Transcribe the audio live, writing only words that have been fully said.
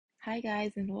Hi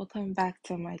guys and welcome back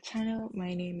to my channel.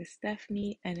 My name is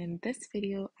Stephanie and in this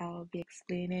video I'll be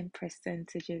explaining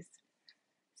percentages.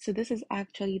 So this is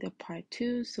actually the part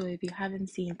 2, so if you haven't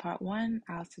seen part 1,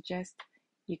 I'll suggest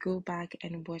you go back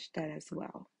and watch that as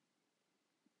well.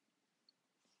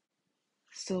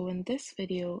 So in this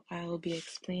video I'll be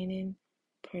explaining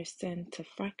percent to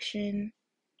fraction,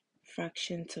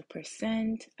 fraction to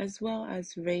percent, as well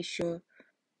as ratio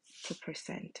to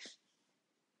percent.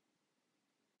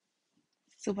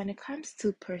 So when it comes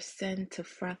to percent to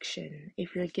fraction,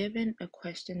 if you're given a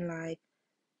question like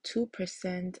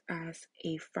 2% as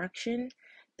a fraction,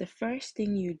 the first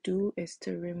thing you do is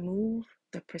to remove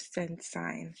the percent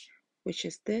sign, which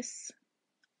is this.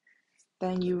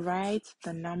 Then you write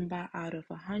the number out of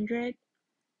 100,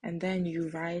 and then you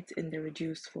write in the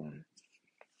reduced form.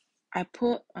 I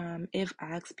put if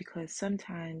asked because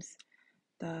sometimes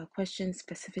the question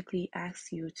specifically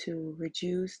asks you to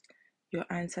reduce your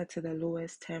answer to the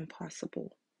lowest term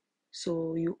possible.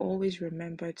 So you always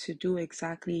remember to do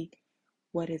exactly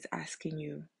what it's asking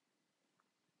you.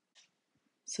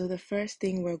 So the first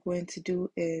thing we're going to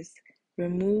do is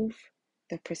remove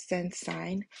the percent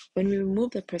sign. When we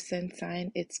remove the percent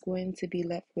sign, it's going to be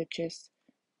left with just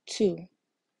 2.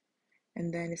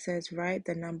 And then it says write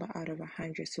the number out of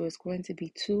 100. So it's going to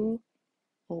be 2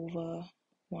 over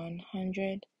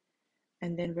 100.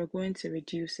 And then we're going to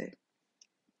reduce it.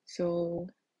 So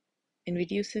in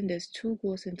reducing this, 2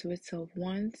 goes into itself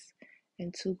once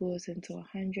and 2 goes into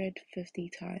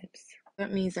 150 times.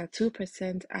 That means that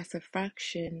 2% as a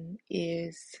fraction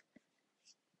is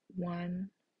 1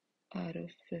 out of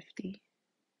 50.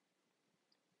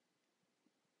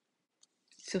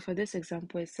 So for this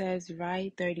example, it says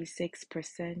write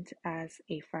 36% as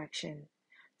a fraction.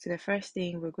 So the first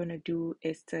thing we're going to do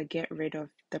is to get rid of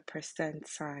the percent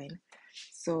sign.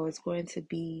 So it's going to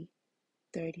be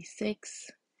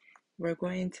 36. We're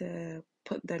going to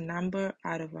put the number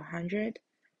out of 100.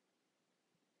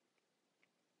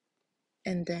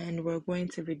 And then we're going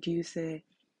to reduce it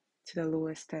to the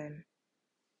lowest term.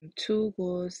 2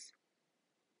 goes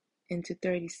into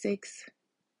 36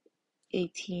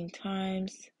 18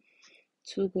 times.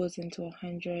 2 goes into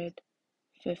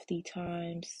 150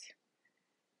 times.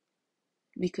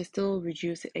 We could still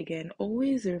reduce it again.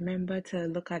 Always remember to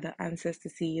look at the answers to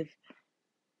see if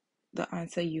the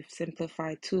answer you've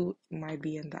simplified to might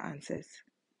be in the answers,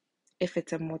 if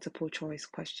it's a multiple choice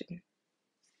question.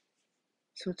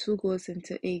 So 2 goes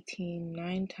into 18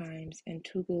 9 times, and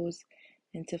 2 goes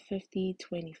into 50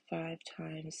 25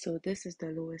 times. So this is the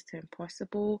lowest term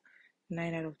possible,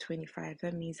 9 out of 25.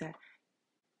 That means that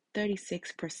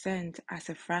 36% as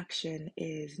a fraction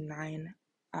is 9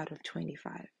 out of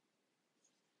 25.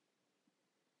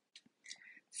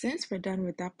 Since we're done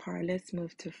with that part, let's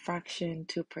move to fraction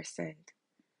to percent.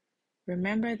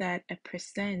 Remember that a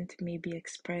percent may be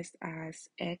expressed as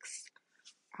x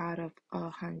out of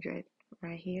 100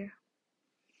 right here.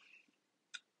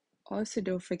 Also,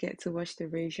 don't forget to watch the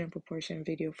ratio and proportion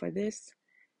video for this.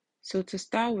 So to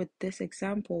start with this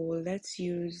example, let's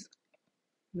use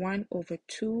 1 over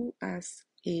 2 as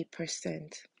a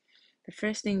percent. The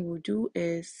first thing we'll do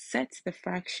is set the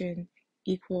fraction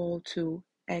equal to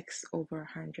x over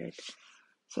 100.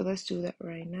 So let's do that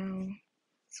right now.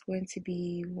 It's going to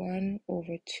be 1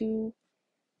 over 2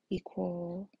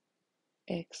 equal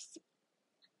x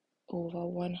over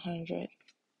 100.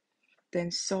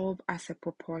 Then solve as a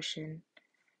proportion.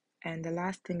 And the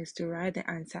last thing is to write the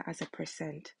answer as a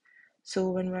percent. So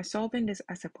when we're solving this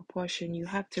as a proportion, you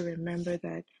have to remember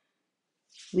that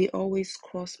we always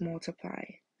cross multiply.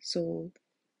 So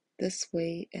this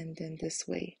way and then this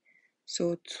way.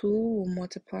 So 2 will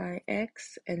multiply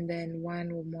x and then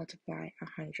 1 will multiply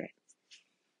 100.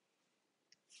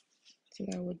 So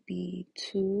that would be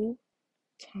 2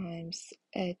 times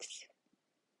x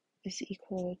is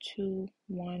equal to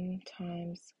 1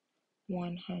 times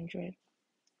 100.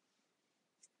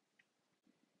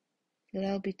 So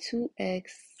that will be 2x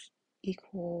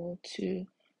equal to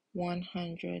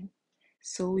 100.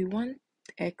 So we want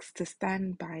x to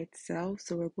stand by itself,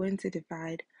 so we're going to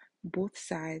divide both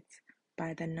sides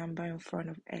by the number in front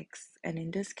of x. And in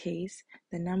this case,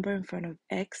 the number in front of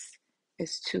x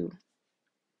is 2.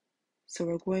 So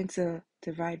we're going to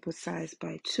divide both sides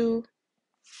by 2.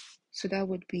 So that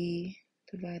would be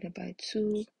divided by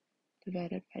 2,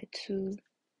 divided by 2.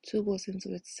 2 goes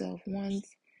into itself once,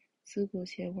 2 goes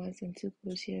here once, and 2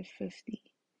 goes here 50.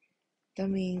 That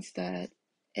means that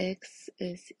x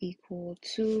is equal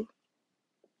to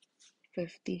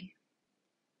 50.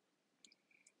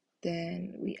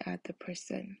 Then we add the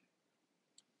percent.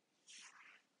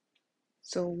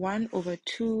 So 1 over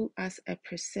 2 as a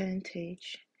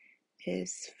percentage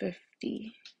is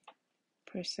 50%.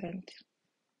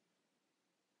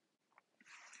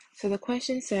 So the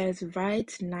question says,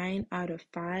 write 9 out of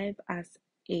 5 as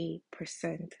a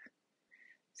percent.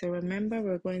 So remember,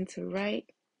 we're going to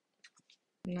write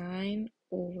 9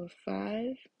 over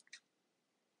 5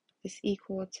 is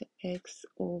equal to x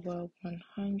over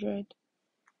 100.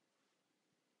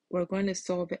 We're going to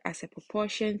solve it as a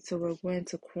proportion, so we're going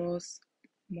to cross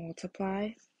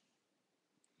multiply.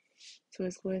 So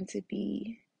it's going to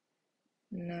be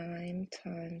 9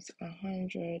 times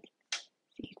 100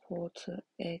 equal to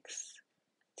x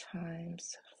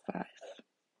times 5.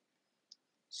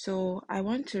 So I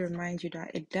want to remind you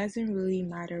that it doesn't really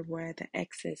matter where the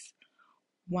x is.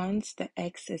 Once the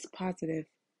x is positive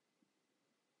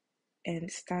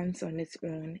and stands on its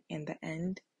own in the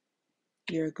end,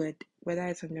 you're good. Whether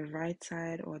it's on the right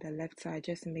side or the left side,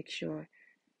 just make sure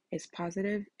it's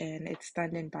positive and it's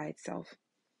standing by itself.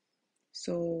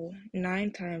 So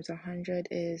 9 times 100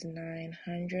 is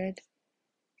 900.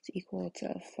 It's equal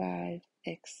to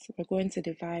 5x. We're going to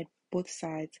divide both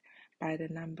sides by the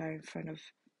number in front of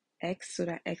x so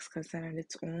that x can stand on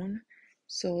its own.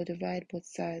 So divide both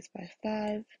sides by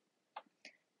 5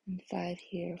 and 5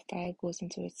 here. 5 goes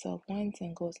into itself once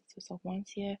and goes into itself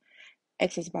once here.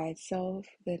 X is by itself,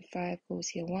 then 5 goes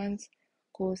here once,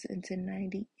 goes into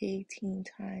 90 18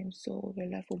 times, so we're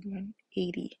left with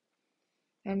 180.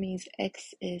 That means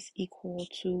x is equal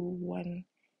to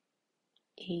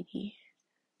 180.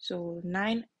 So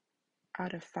 9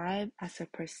 out of 5 as a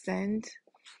percent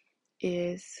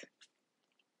is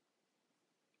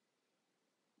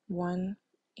 180%.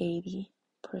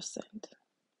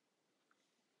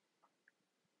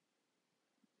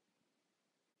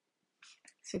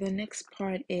 So the next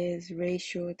part is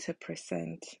ratio to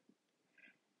percent.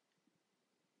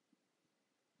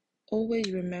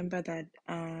 Always remember that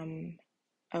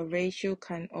a ratio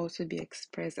can also be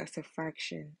expressed as a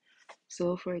fraction.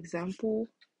 So for example,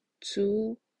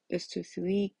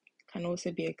 2:3 can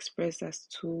also be expressed as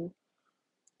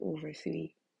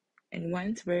 2/3. And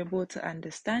once we're able to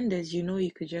understand this,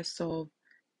 you could just solve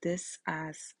this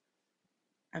as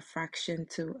a fraction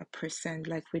to a percent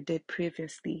like we did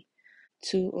previously.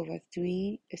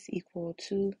 2/3 is equal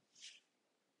to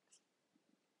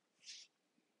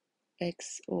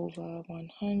x over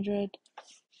 100.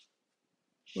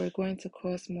 We're going to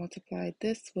cross multiply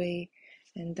this way,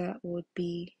 and that would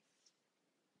be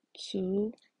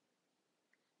 2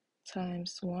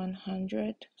 times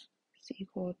 100 is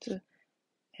equal to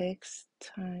x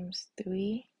times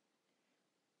 3.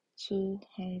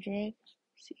 200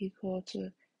 is equal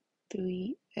to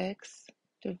 3x.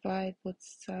 Divide both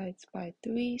sides by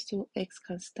 3 so x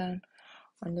can stand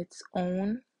on its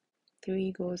own.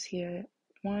 3 goes here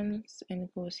once and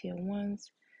it goes here once.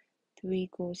 3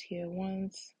 goes here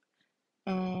once.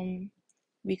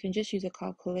 We can just use a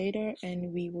calculator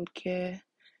and we would get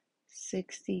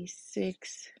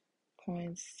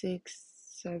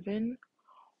 66.67,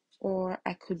 or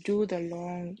I could do the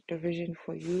long division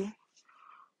for you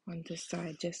on this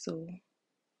side, just so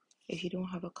if you don't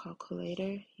have a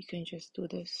calculator, you can just do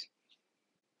this.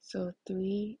 So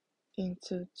 3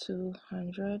 into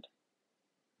 200,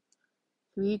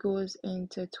 3 goes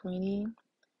into 20,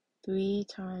 3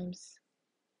 times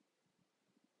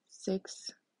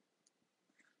 6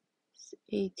 is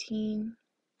 18,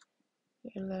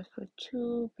 you're left with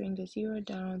 2, bring the 0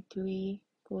 down, 3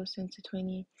 goes into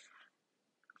 20,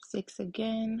 6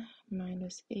 again,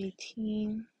 minus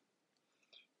 18,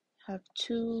 have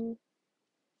 2,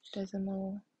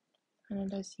 decimal,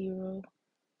 another 0,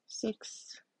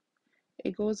 6.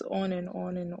 It goes on and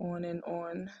on and on and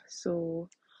on, so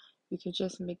we could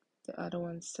just make the other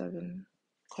one 7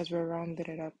 because we're rounded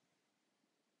it up.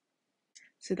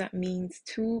 So that means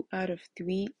 2 out of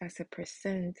 3 as a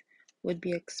percent would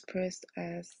be expressed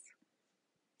as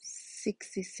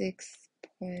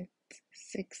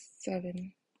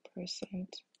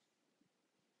 66.67%.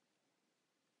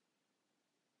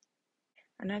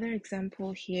 Another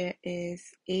example here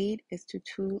is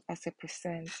 8:2 as a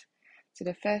percent. So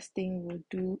the first thing we'll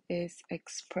do is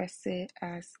express it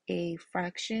as a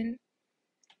fraction.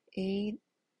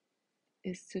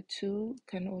 8:2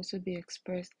 can also be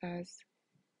expressed as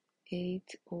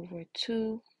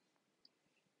 8/2.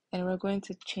 And we're going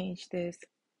to change this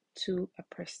to a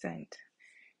percent.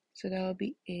 So that will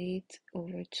be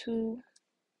 8/2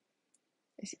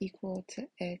 is equal to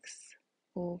x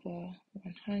over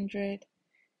 100.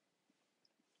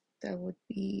 That would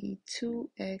be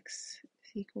 2x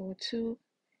is equal to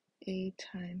 8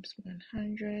 times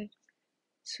 100.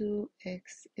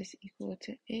 2x is equal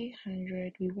to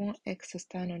 800. We want x to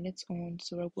stand on its own,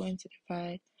 so we're going to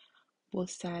divide both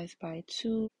sides by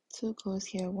 2. 2 goes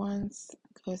here once,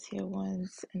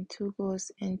 and 2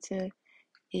 goes into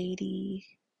 80,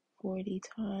 40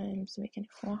 times, making it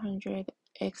 400.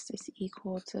 X is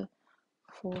equal to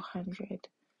 400.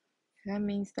 That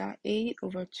means that 8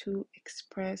 over 2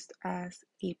 expressed as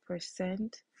a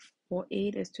percent, or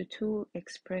 8 is to 2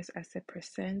 expressed as a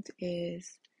percent,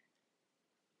 is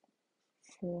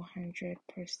 400%.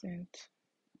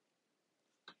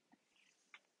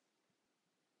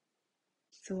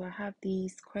 So I have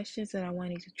these questions that I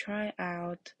want you to try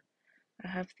out. I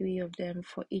have 3 of them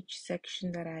for each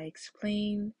section that I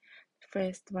explain. The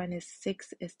first one is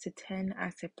 6 is to 10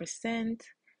 as a percent.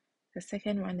 The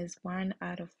second one is 1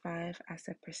 out of 5 as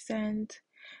a percent.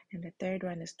 And the third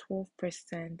one is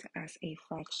 12% as a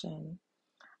fraction.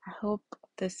 I hope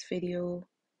this video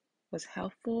was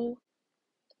helpful.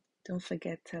 Don't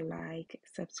forget to like,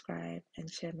 subscribe,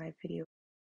 and share my video.